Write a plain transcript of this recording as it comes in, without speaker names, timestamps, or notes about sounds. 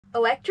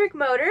Electric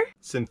motor.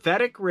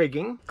 Synthetic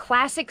rigging.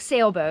 Classic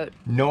sailboat.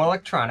 No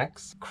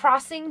electronics.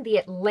 Crossing the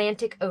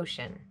Atlantic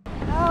Ocean.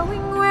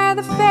 Going where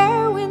the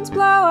fair winds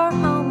blow, our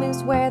home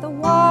is where the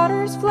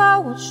waters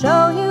flow. We'll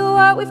show you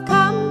what we've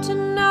come to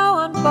know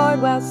on board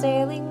while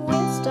sailing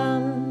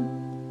wisdom.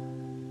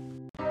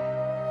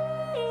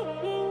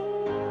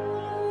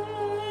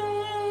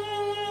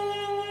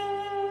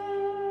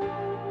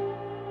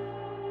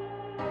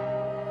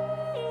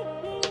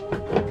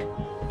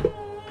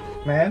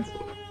 Lads,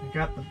 we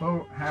got the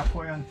boat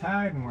halfway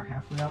untied and we're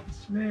halfway out the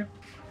slip.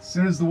 As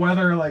soon as the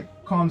weather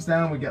calms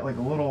down, we get a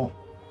little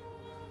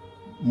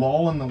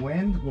lull in the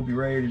wind, we'll be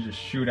ready to just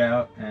shoot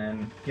out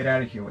and get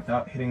out of here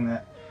without hitting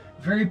that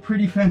very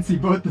pretty fancy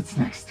boat that's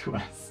next to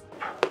us.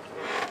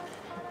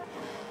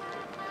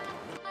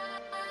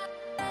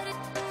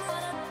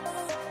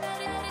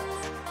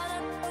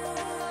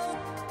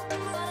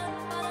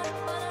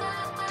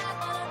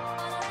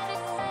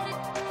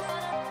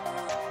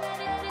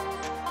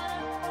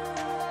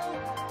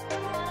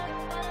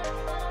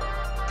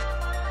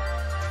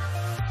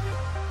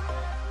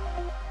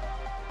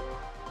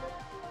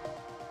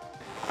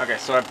 Okay,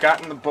 so I've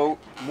gotten the boat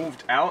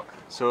moved out.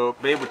 So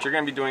babe, what you're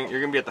gonna be doing, you're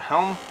gonna be at the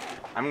helm.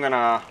 I'm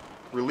gonna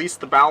release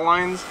the bow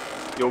lines.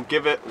 You'll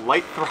give it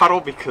light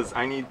throttle because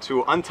I need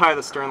to untie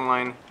the stern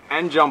line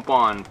and jump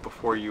on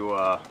before you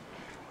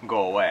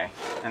go away.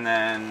 And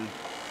then,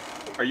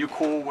 are you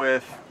cool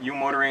with you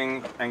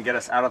motoring and get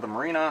us out of the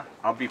marina?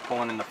 I'll be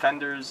pulling in the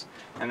fenders.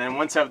 And then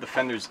once I have the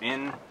fenders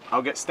in,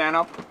 I'll get stand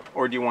up,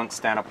 or do you want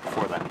stand up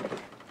before then?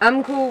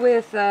 I'm cool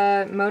with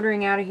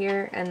motoring out of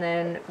here, and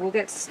then we'll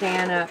get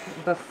Stan up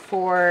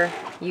before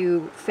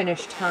you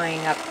finish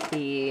tying up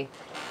the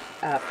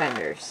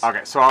fenders.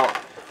 Okay, so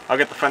I'll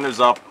get the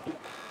fenders up,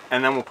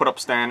 and then we'll put up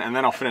Stan, and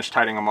then I'll finish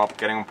tidying them up,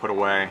 getting them put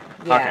away.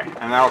 Yeah. Okay,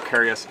 and that'll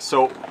carry us.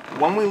 So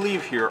when we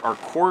leave here, our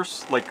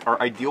course,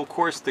 our ideal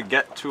course to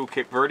get to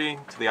Cape Verde,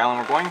 to the island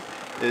we're going,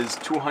 is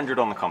 200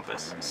 on the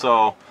compass.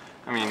 So,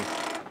 I mean,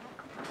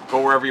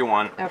 go wherever you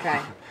want.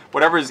 Okay.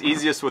 Whatever is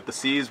easiest with the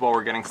seas while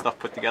we're getting stuff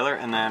put together,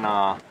 and then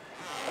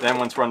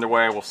once we're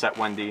underway, we'll set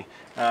Wendy.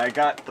 I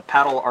got the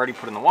paddle already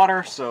put in the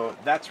water, so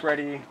that's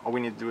ready. All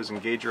we need to do is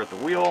engage her at the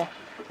wheel,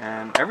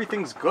 and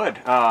everything's good.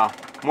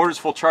 Motor's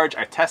full charge.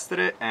 I tested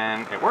it,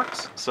 and it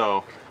works,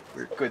 so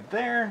we're good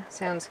there.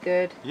 Sounds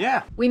good.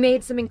 Yeah. We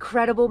made some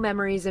incredible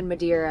memories in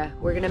Madeira.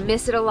 We're gonna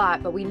miss it a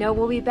lot, but we know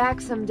we'll be back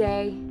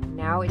someday.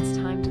 Now it's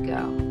time to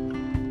go.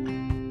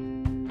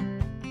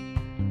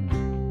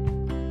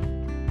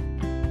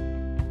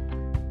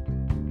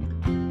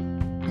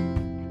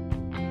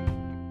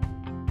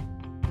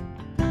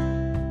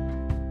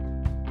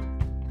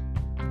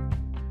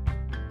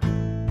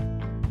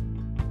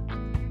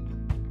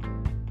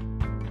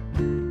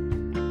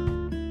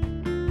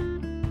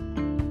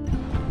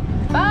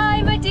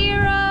 Bye,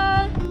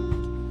 Madeira!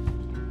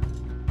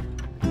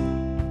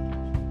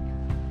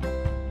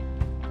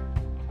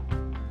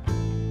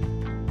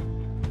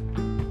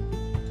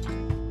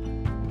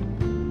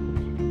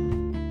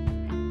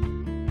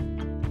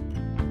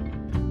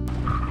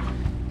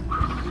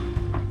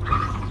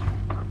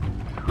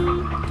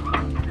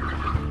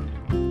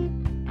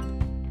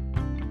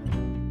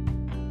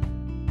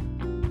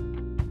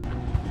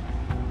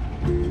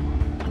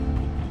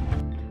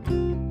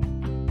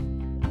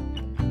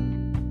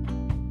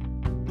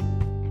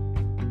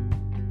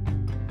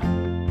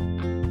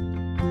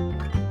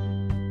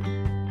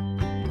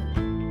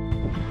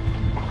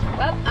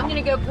 Well, I'm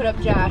gonna go put up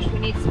Josh. We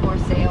need some more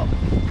sail.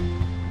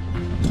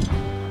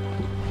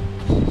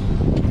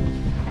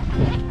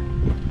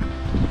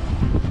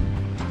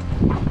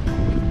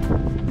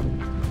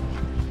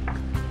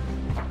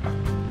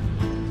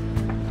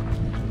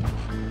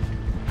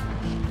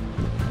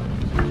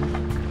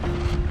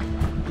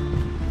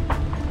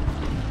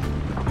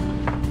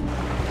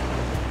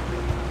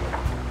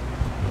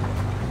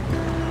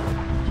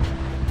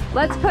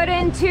 Let's put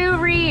in 2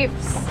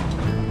 reefs.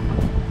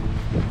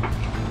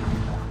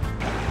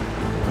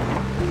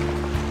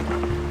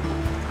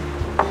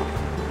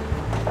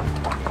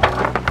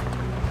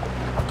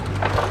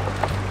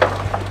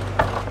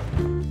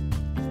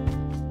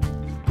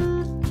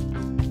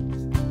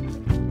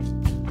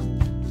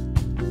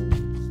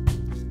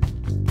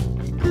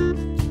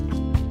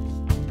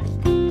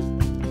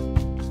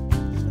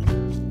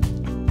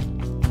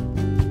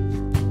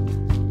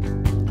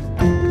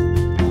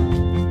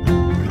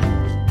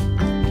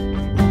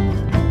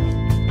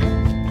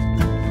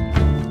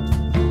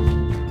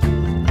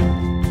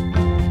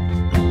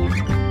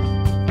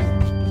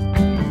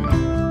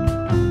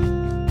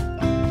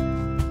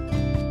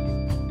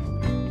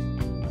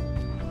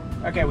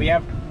 Okay, we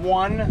have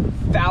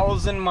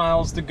 1,000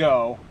 miles to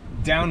go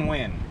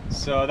downwind.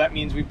 So that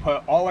means we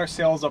put all our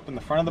sails up in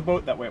the front of the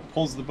boat, that way it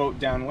pulls the boat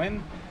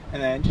downwind.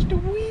 And then just a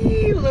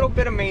wee little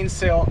bit of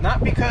mainsail,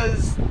 not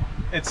because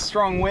it's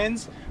strong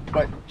winds,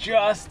 but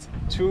just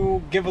to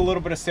give a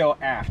little bit of sail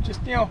aft.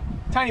 Just, you know,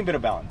 tiny bit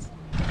of balance.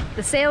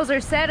 The sails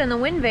are set and the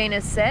wind vane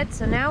is set,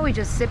 so now we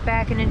just sit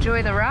back and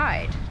enjoy the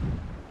ride.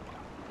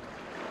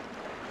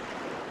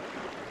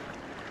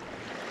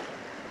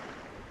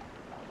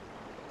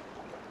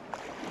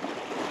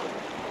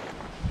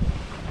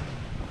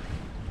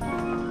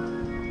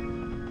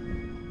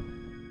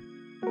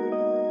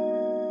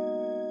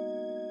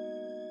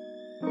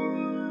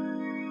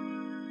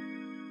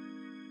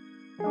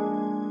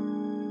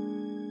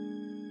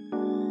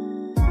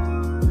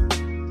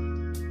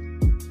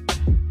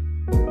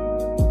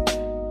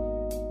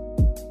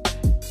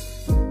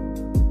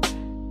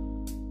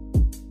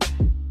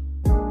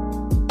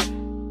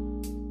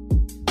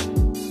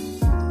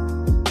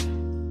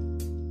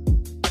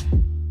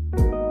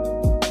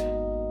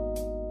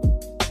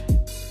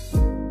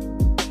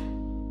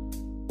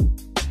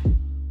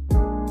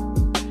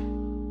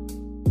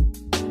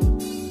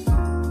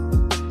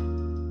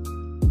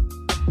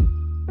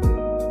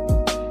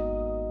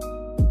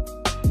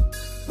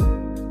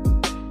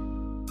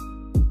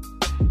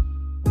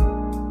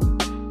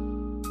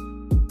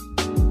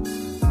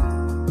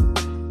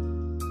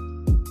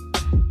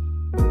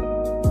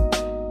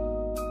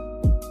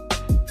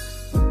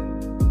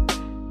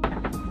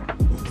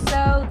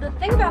 the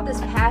thing about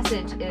this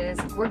passage is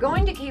we're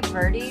going to Cape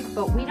Verde,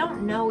 but we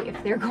don't know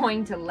if they're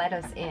going to let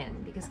us in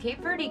because Cape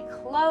Verde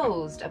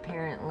closed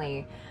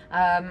apparently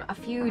a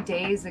few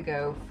days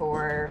ago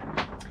for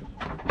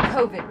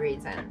COVID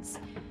reasons.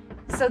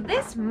 So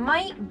this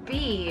might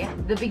be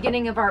the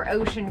beginning of our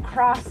ocean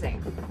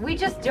crossing. We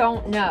just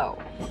don't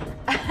know.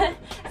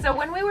 So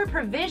when we were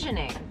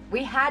provisioning,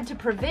 we had to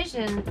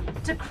provision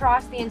to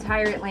cross the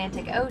entire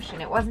Atlantic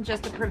Ocean. It wasn't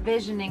just a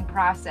provisioning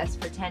process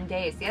for 10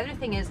 days. The other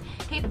thing is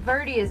Cape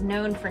Verde is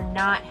known for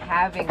not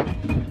having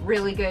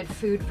really good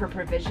food for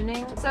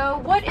provisioning. So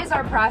what is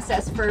our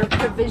process for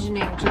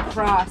provisioning to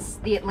cross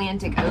the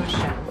Atlantic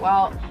Ocean?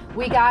 Well,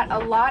 we got a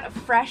lot of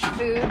fresh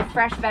food,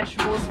 fresh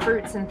vegetables,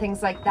 fruits, and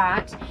things like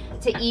that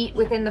to eat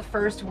within the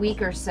first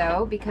week or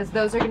so because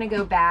those are gonna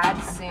go bad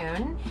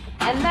soon.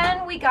 And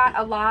then we got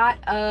a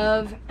lot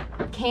of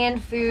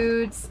canned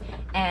foods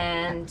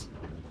and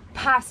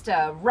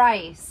pasta,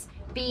 rice,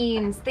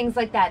 beans, things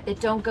like that that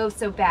don't go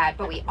so bad.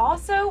 But we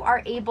also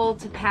are able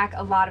to pack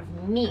a lot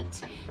of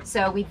meat.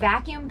 So we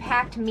vacuum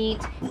packed meat,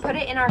 put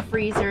it in our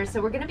freezer,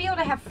 so we're gonna be able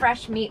to have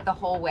fresh meat the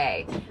whole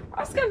way. We're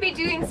also gonna be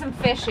doing some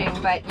fishing,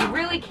 but you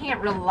really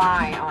can't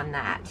rely on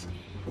that.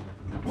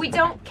 We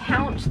don't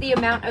count the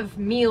amount of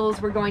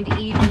meals we're going to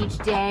eat each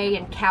day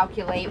and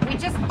calculate. We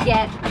just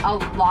get a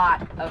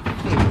lot of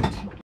food.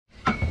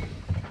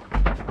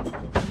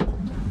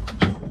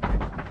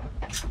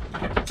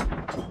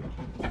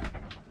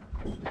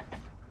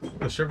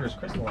 The sugar is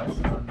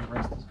crystallized and the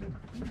rest is good.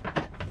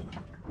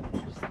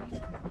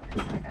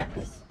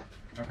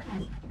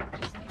 Okay.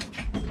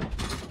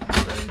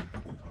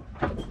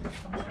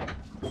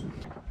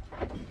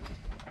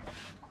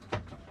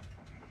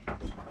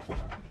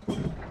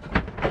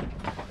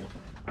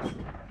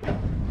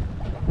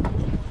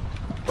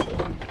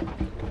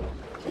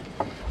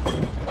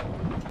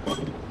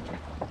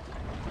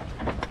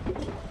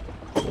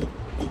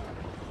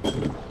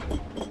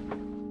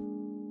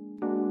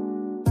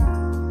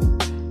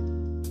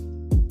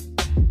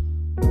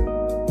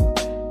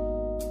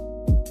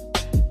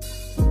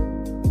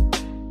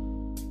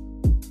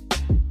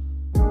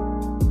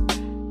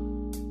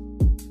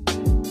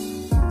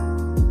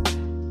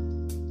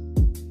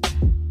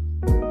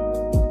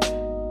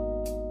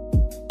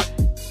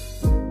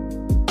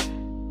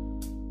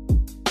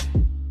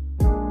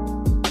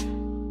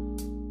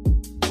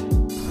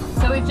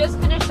 We've just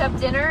finished up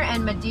dinner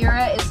and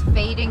Madeira is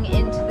fading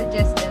into the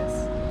distance.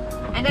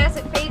 And as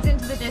it fades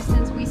into the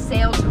distance, we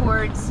sail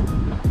towards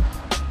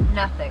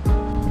nothing.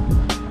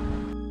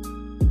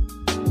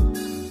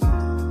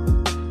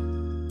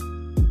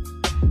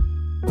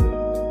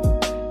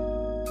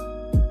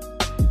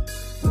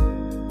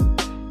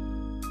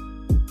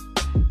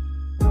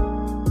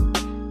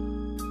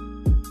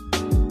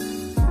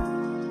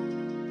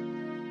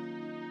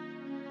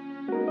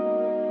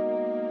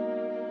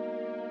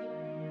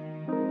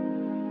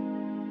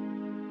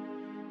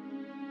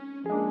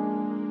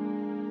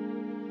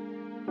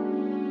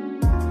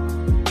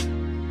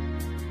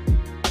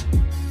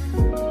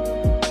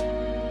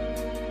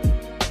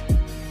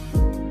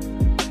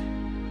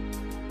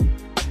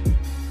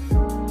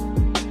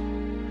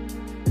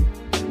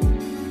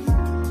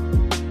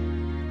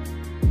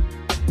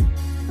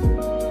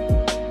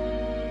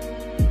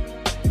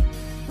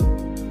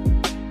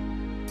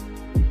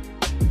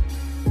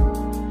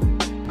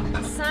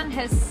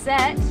 Has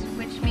set,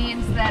 which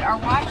means that our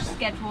watch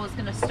schedule is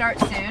going to start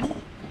soon,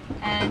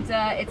 and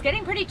it's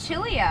getting pretty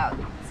chilly out,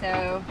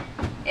 so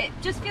it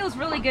just feels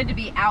really good to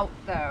be out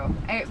though.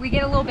 We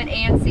get a little bit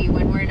antsy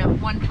when we're in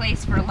one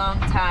place for a long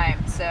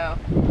time, so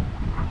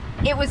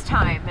it was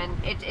time and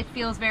it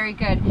feels very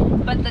good.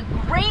 But the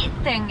great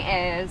thing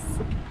is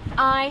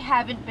I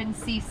haven't been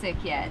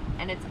seasick yet,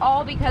 and it's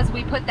all because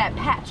we put that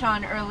patch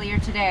on earlier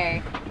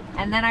today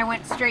and then I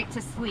went straight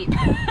to sleep.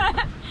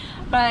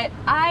 But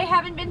I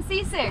haven't been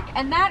seasick,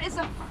 and that is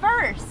a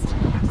first.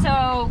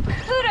 So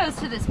kudos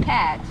to this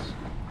patch.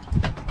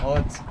 Well,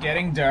 it's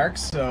getting dark,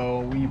 so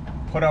we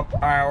put up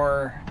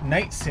our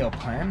night sail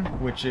plan,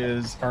 which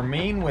is our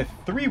main with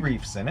 3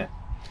 reefs in it,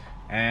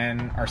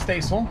 and our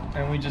staysail,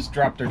 and we just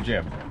dropped our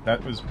jib.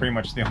 That was pretty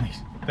much the only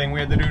thing we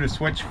had to do to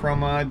switch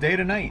from day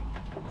to night.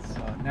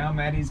 So now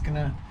Maddie's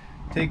gonna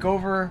take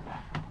over.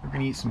 We're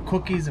gonna eat some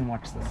cookies and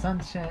watch the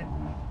sunset.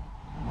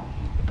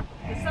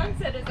 The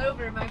sunset is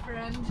over, my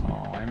friend.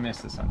 Oh, I miss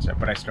the sunset,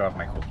 but I still have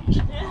my cookies.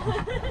 You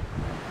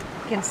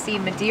can see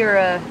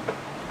Madeira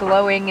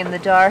glowing in the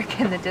dark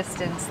in the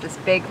distance, this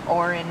big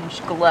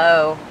orange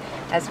glow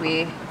as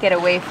we get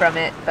away from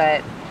it.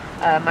 But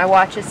my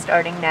watch is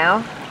starting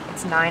now.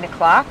 It's 9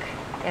 o'clock,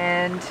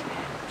 and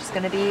I'm just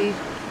going to be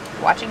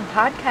watching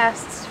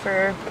podcasts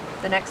for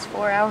the next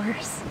 4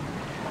 hours.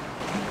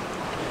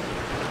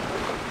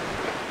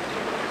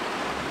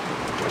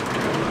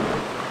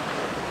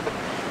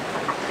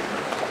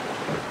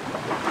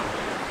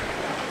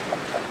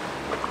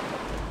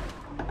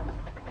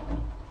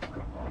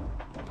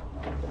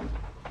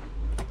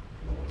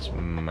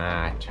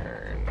 My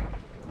turn.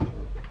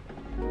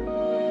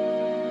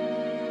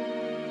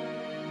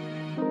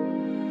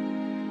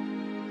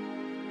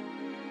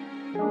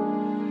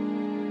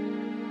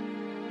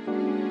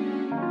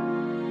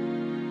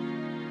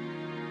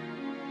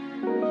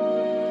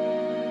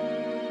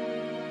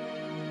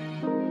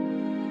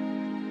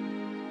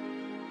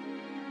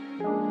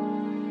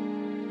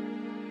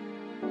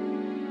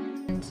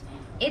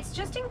 It's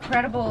just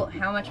incredible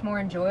how much more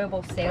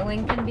enjoyable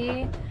sailing can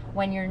be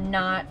when you're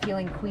not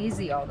feeling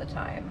queasy all the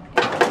time.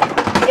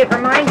 It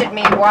reminded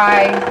me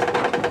why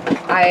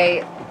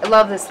I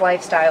love this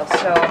lifestyle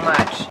so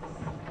much.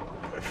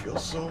 I feel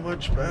so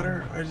much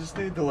better. I just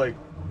need to like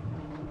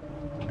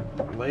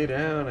lay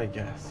down, I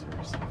guess,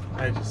 or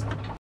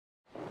something.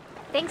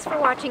 Thanks for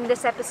watching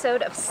this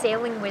episode of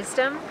Sailing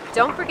Wisdom.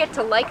 Don't forget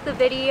to like the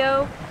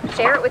video,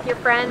 share it with your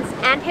friends,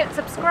 and hit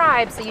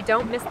subscribe so you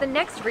don't miss the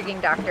next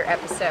Rigging Doctor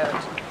episode.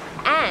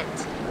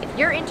 And if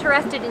you're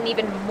interested in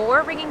even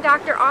more Rigging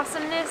Doctor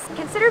awesomeness,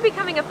 consider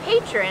becoming a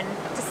patron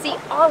to see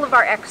all of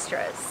our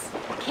extras.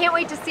 Can't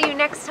wait to see you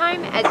next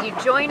time as you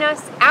join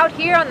us out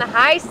here on the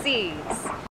high seas.